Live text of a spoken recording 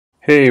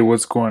Hey,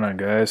 what's going on,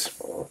 guys?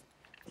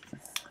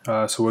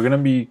 So we're gonna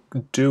be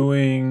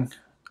doing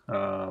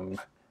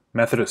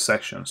method of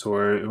section. So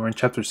we're in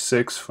chapter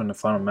 6 from the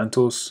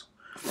fundamentals,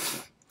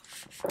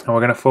 and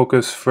we're gonna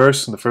focus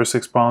first. The first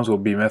 6 problems will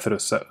be method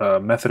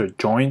of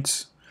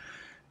joints,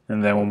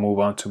 and then we'll move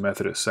on to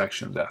method of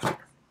sections after.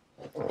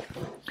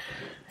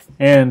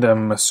 And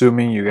I'm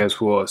assuming you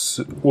guys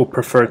will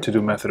prefer to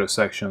do method of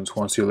sections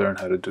once you learn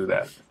how to do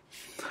that.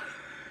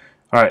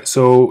 All right.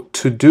 So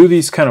to do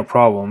these kind of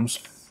problems,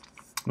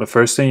 the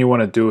first thing you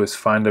want to do is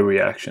find the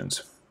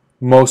reactions.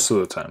 Most of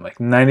the time, like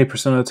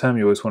 90% of the time,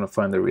 you always want to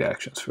find the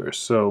reactions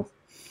first. So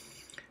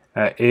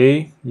at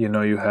A, you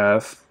know you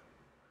have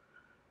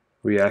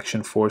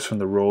reaction force from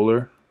the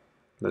roller.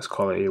 Let's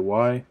call it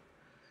AY.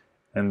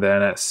 And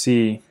then at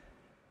C,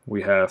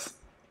 we have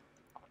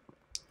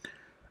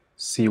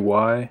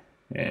CY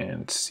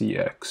and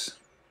CX.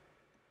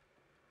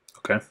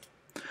 Okay.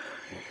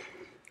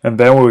 And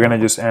then we're going to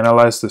just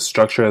analyze the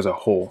structure as a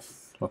whole.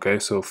 Okay,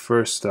 so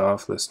first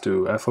off, let's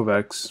do f of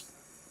x.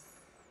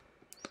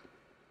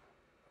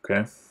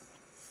 Okay.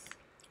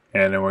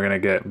 And then we're going to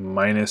get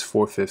minus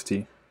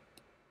 450.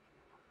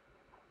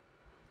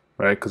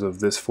 Right, because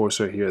of this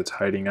force right here that's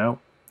hiding out.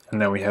 And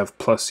then we have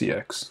plus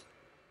cx.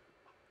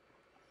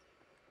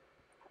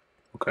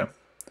 Okay.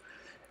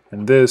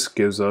 And this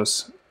gives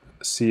us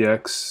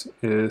cx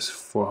is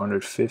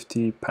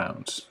 450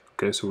 pounds.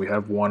 Okay, so we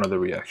have one of the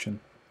reaction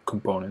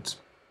components.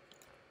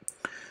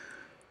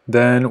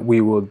 Then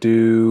we will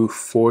do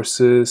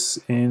forces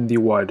in the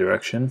y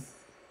direction.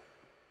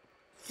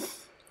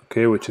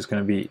 Okay, which is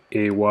going to be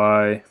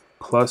ay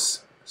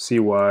plus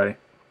cy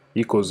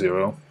equals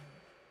 0.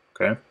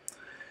 Okay.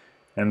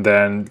 And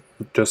then,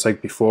 just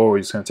like before, we're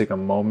just going to take a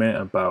moment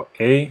about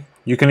A.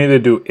 You can either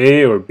do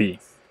A or B.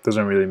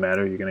 Doesn't really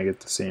matter. You're going to get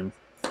the same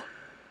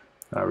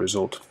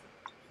result.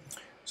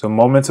 So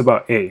moments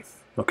about A.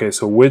 Okay,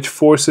 so which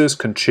forces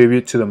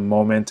contribute to the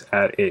moment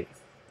at A?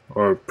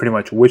 Or pretty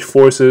much which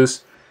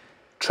forces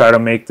try to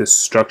make this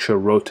structure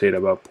rotate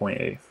about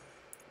point A?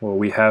 Well,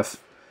 we have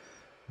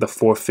the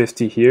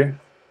 450 here.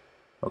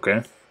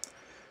 Okay.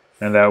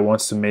 And that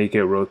wants to make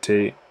it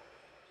rotate,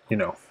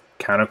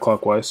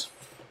 counterclockwise.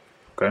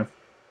 Okay,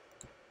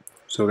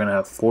 so we're going to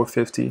have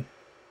 450,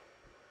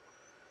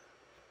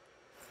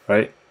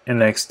 right?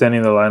 And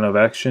extending the line of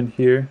action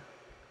here,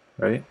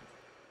 right?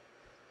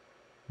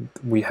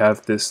 We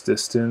have this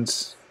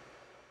distance,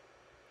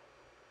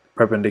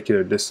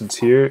 perpendicular distance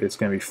here. It's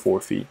going to be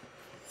 4 feet.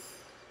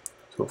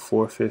 So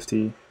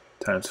 450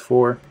 times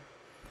 4.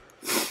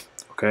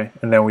 Okay,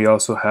 and then we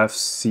also have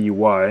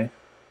CY,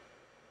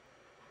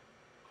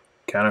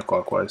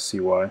 counterclockwise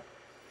CY,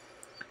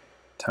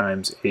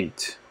 times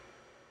 8.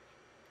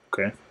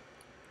 Okay,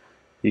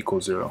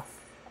 equals 0.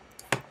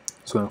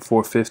 So then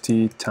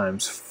 450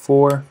 times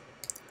 4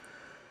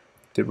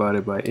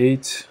 divided by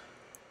 8,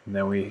 and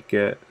then we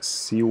get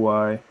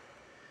CY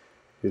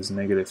is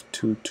negative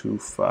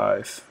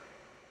 225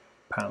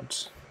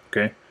 pounds.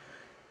 Okay,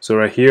 so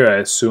right here I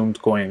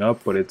assumed going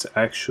up, but it's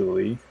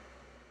actually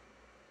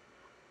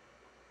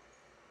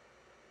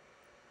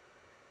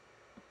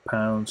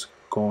pounds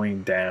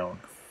going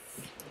down.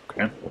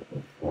 Okay.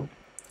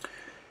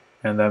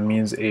 And that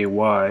means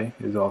AY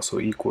is also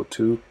equal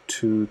to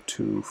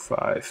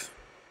 225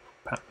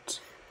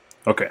 pounds.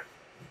 Okay,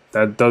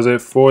 that does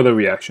it for the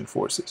reaction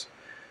forces.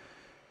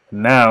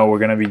 Now we're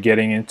going to be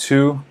getting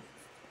into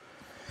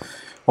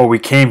what we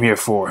came here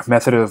for,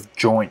 method of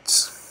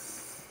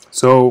joints.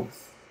 So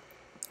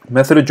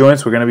method of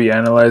joints, we're going to be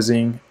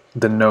analyzing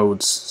the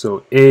nodes.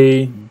 So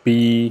A,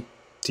 B,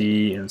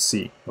 D, and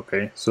C.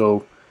 Okay,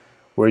 so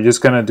we're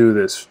just going to do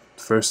this.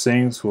 First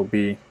things will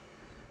be,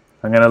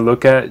 I'm going to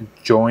look at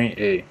joint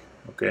A,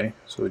 okay?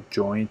 So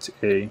joint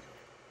A.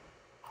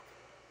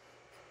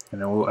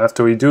 And then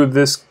after we do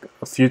this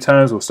a few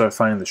times, we'll start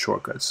finding the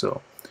shortcuts.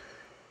 So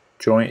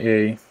joint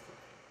A,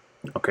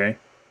 okay?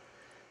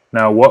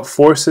 Now what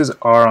forces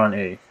are on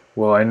A?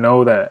 Well, I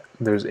know that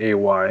there's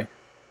AY,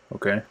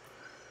 okay?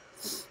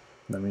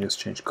 Let me just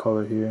change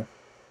color here.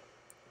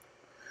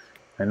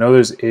 I know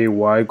there's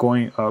AY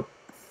going up,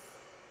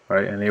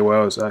 right? And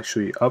AY is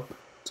actually up,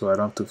 so I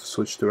don't have to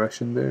switch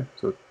direction there.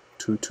 So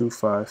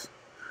 225.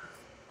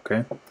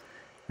 Okay,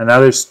 and now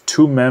there's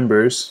two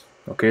members.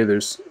 Okay,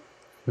 there's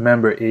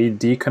member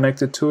AD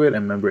connected to it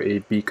and member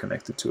AB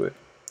connected to it.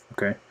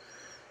 Okay,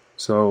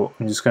 so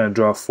I'm just going to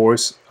draw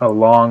force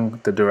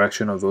along the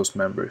direction of those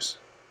members.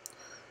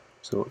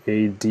 So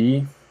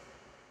AD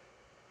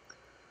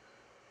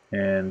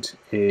and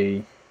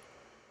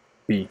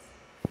AB.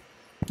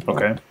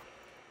 Okay,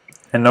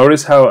 and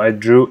notice how I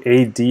drew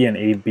AD and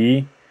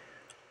AB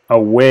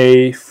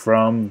away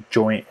from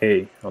joint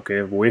A, okay,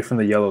 away from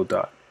the yellow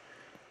dot.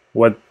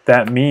 What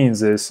that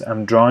means is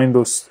I'm drawing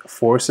those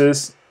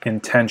forces in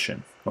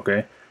tension,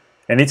 okay?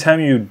 Anytime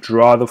you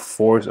draw the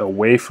force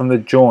away from the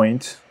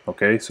joint,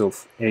 okay, so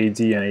AD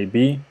and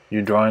AB,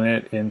 you're drawing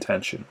it in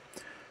tension.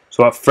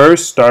 So at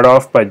first, start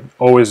off by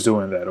always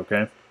doing that,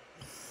 okay?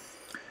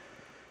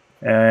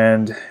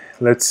 And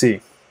let's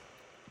see.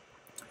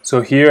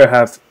 So here I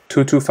have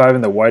 225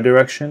 in the y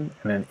direction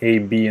and then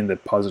AB in the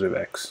positive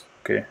x.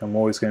 Okay, I'm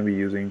always going to be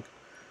using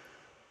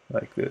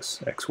like this,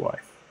 xy.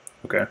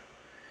 Okay,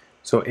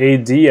 so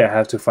AD I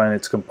have to find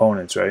its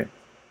components, right?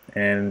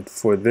 And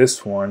for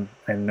this one,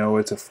 I know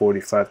it's a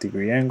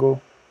 45-degree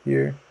angle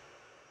here.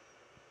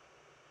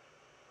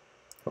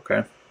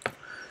 Okay,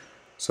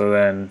 so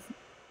then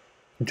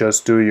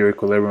just do your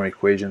equilibrium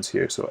equations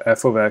here. So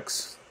f of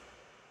x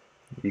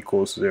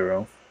equals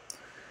 0.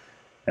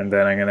 And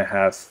then I'm going to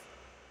have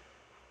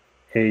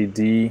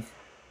AD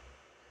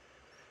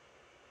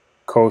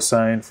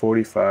cosine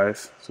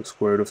 45, so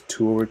square root of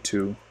 2 over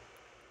 2,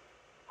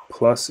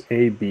 plus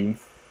AB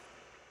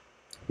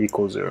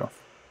equals 0.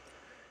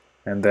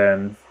 And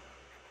then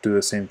do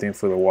the same thing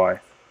for the y.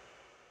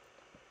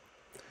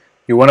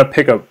 You want to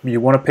pick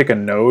a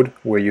node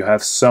where you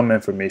have some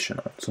information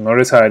on. So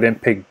notice how I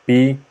didn't pick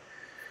B,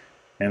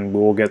 and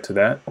we'll get to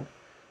that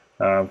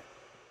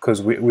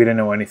because we didn't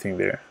know anything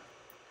there.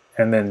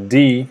 And then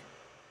D,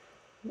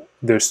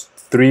 there's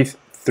three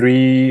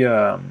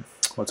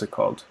what's it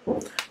called?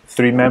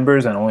 3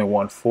 members and only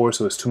 1 4,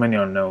 so it's too many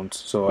unknowns.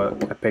 So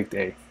I picked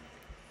A.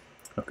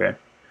 Okay.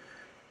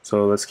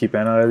 So let's keep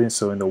analyzing.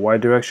 So in the y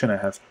direction, I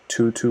have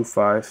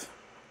 225,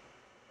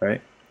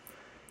 right?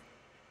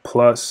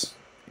 Plus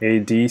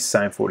AD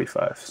sine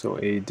 45. So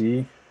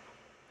AD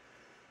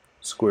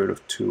square root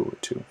of 2 over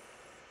 2.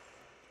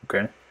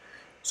 Okay.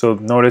 So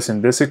notice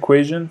in this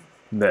equation,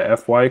 the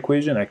Fy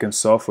equation, I can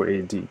solve for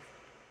AD.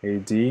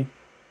 AD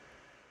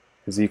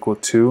is equal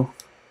to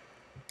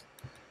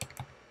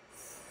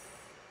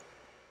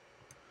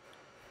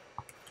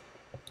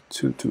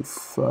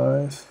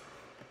 225.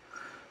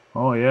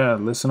 Oh yeah,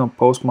 listen to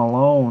Post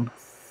Malone.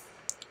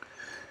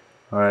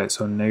 Alright,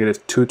 so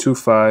negative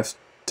 225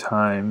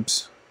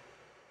 times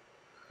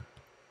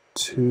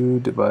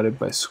 2 divided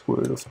by square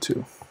root of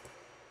 2.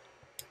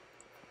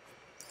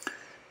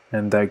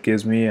 And that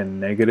gives me a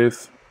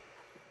negative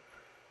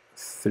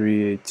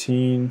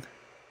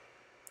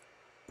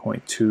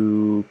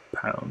 318.2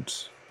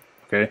 pounds.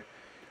 Okay,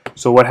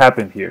 so what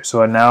happened here?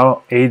 So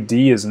now AD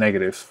is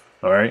negative,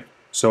 alright?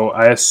 So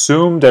I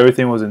assumed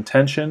everything was in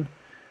tension,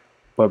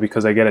 but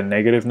because I get a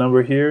negative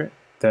number here,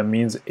 that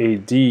means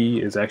AD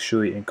is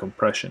actually in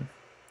compression.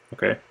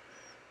 Okay,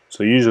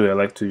 so usually I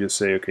like to just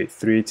say, okay,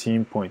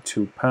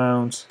 318.2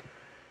 pounds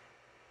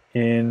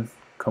in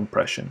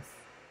compression.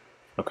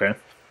 Okay,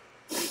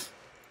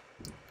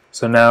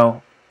 so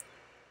now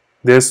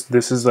this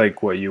is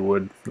like what you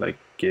would like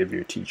give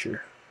your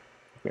teacher.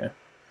 Okay,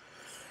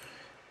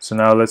 so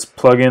now let's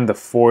plug in the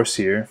force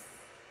here.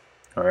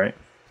 All right,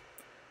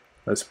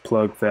 let's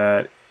plug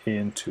that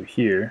into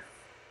here.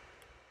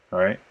 All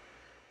right,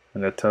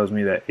 and that tells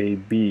me that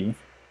AB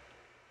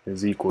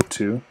is equal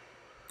to,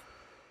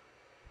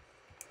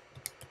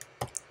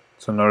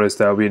 so notice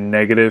that will be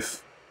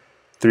negative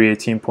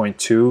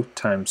 318.2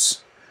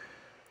 times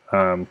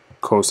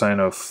cosine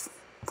of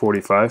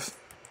 45,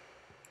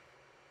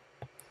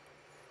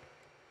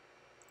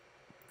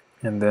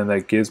 and then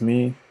that gives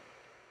me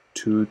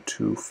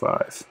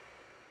 225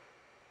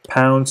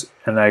 pounds,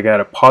 and I got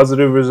a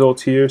positive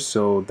result here,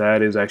 so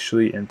that is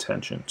actually in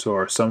tension. So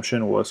our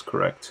assumption was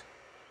correct.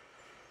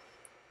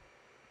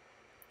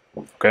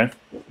 Okay,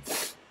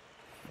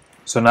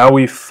 so now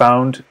we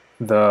found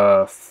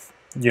the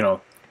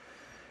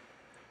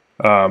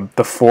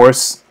the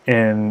force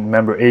in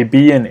member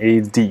AB and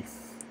AD.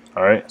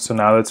 All right, so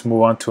now let's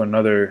move on to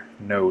another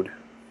node.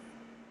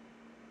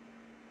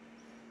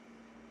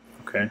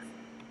 Okay,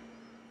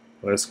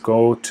 let's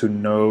go to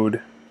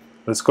node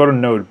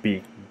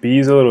B. B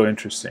is a little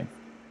interesting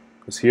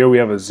because here we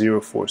have a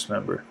 0 force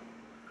member.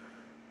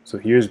 So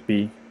here's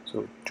B,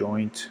 so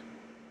joint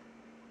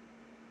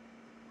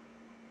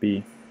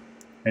B,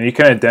 and you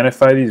can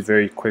identify these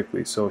very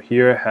quickly. So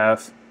here I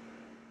have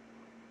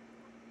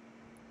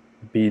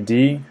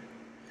BD.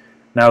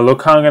 Now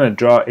look how I'm going to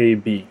draw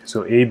AB.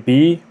 So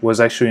AB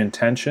was actually in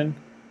tension,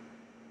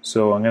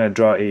 so I'm going to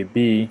draw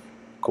AB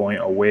going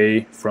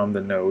away from the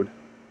node.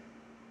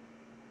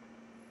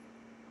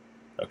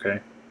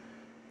 Okay,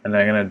 and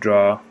then I'm going to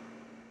draw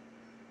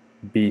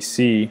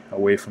BC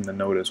away from the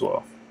node as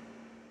well,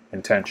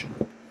 in tension.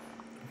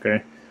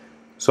 Okay,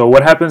 so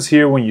what happens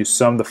here when you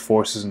sum the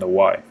forces in the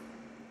Y?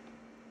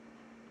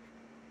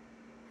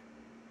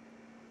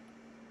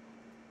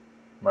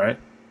 Right?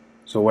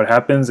 So what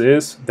happens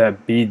is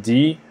that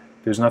BD,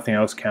 there's nothing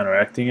else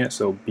counteracting it,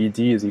 so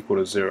BD is equal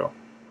to 0.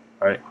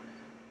 Right?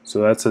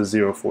 So that's a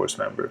 0 force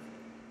member.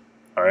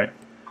 Alright?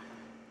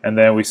 And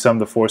then we sum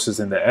the forces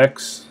in the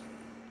X,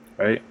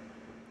 right?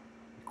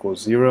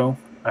 Equals 0.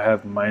 I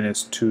have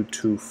minus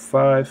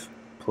 225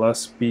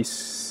 plus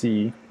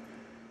BC,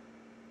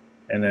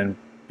 and then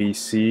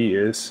BC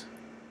is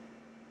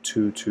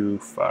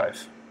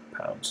 225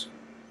 pounds.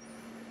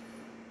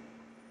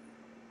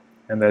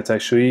 And that's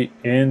actually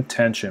in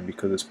tension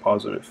because it's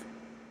positive.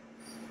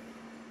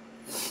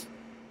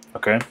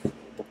 Okay,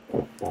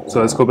 so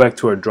let's go back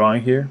to our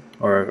drawing here,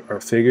 or our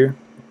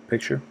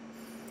picture.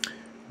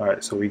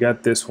 Alright, so we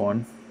got this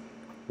one,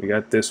 we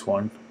got this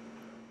one,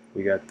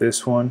 we got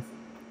this one,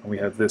 and we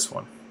have this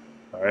one.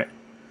 All right.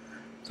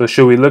 So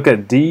should we look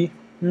at D?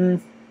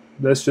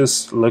 Let's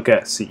just look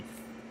at C.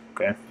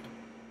 Okay.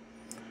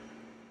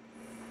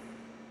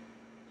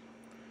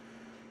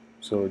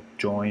 So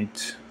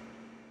joint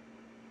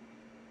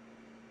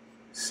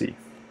C.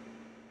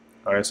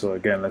 All right. So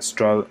again, let's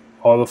draw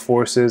all the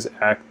forces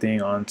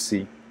acting on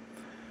C.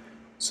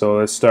 So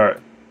let's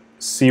start.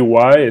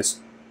 CY is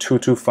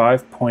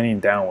 225 pointing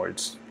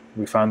downwards.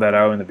 We found that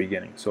out in the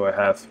beginning. So I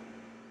have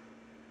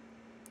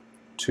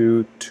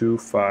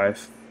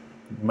 225.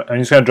 I'm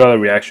just going to draw the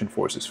reaction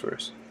forces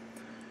first.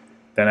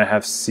 Then I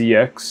have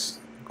CX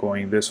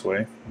going this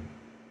way.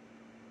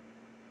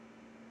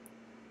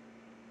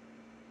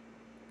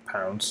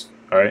 Pounds.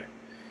 All right.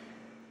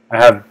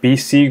 I have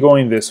BC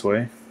going this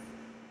way.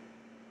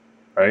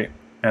 Right.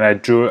 And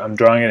I'm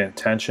drawing it in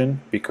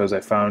tension because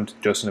I found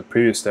just in the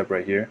previous step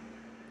right here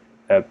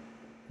that,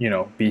 you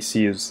know,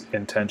 BC is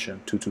in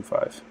tension,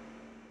 225.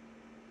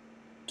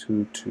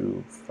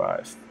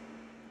 225.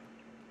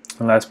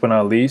 And last but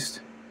not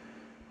least,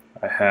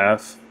 I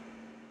have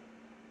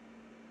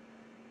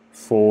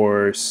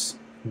force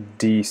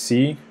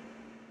DC,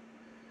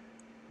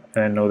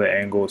 and I know the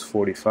angle is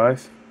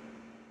 45.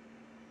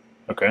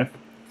 Okay.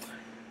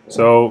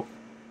 So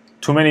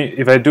too many.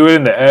 If I do it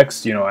in the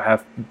X, you know, I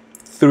have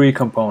 3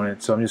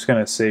 components. So I'm just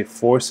gonna say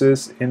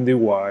forces in the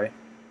Y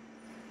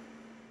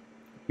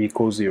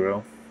equals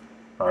 0.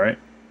 All right.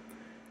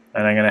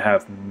 And I'm gonna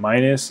have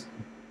minus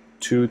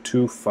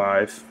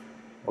 225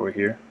 over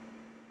here.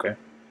 Okay.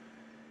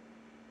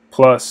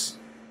 Plus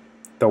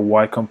the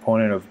Y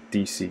component of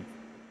DC,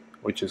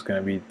 which is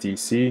going to be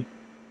DC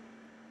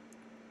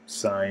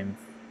sine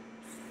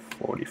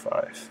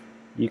 45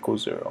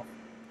 equals 0.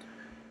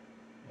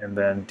 And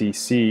then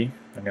DC,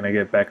 I'm going to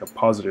get back a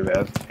positive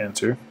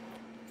answer.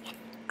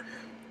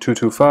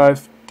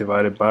 225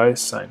 divided by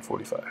sine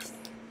 45.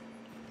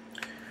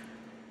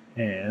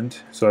 And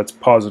so that's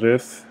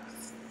positive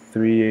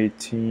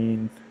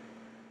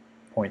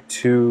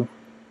 318.2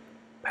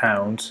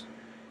 pounds.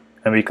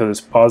 And because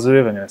it's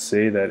positive, I'm going to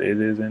say that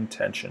it is in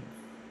tension.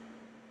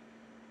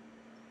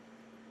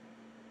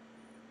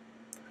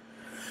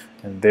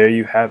 And there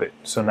you have it.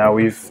 So now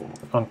we've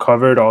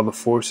uncovered all the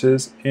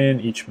forces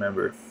in each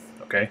member.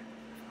 Okay.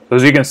 So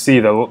as you can see,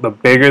 the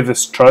bigger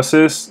this truss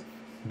is,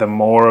 the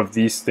more of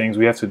these things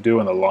we have to do,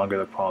 and the longer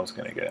the problem's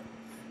going to get.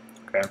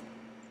 Okay.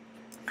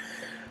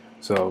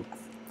 So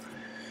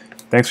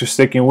thanks for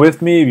sticking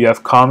with me. If you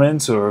have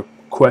comments or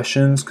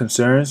questions,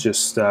 concerns,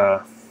 just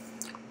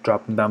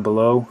drop them down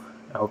below.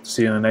 I hope to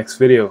see you in the next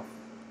video.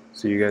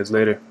 See you guys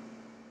later.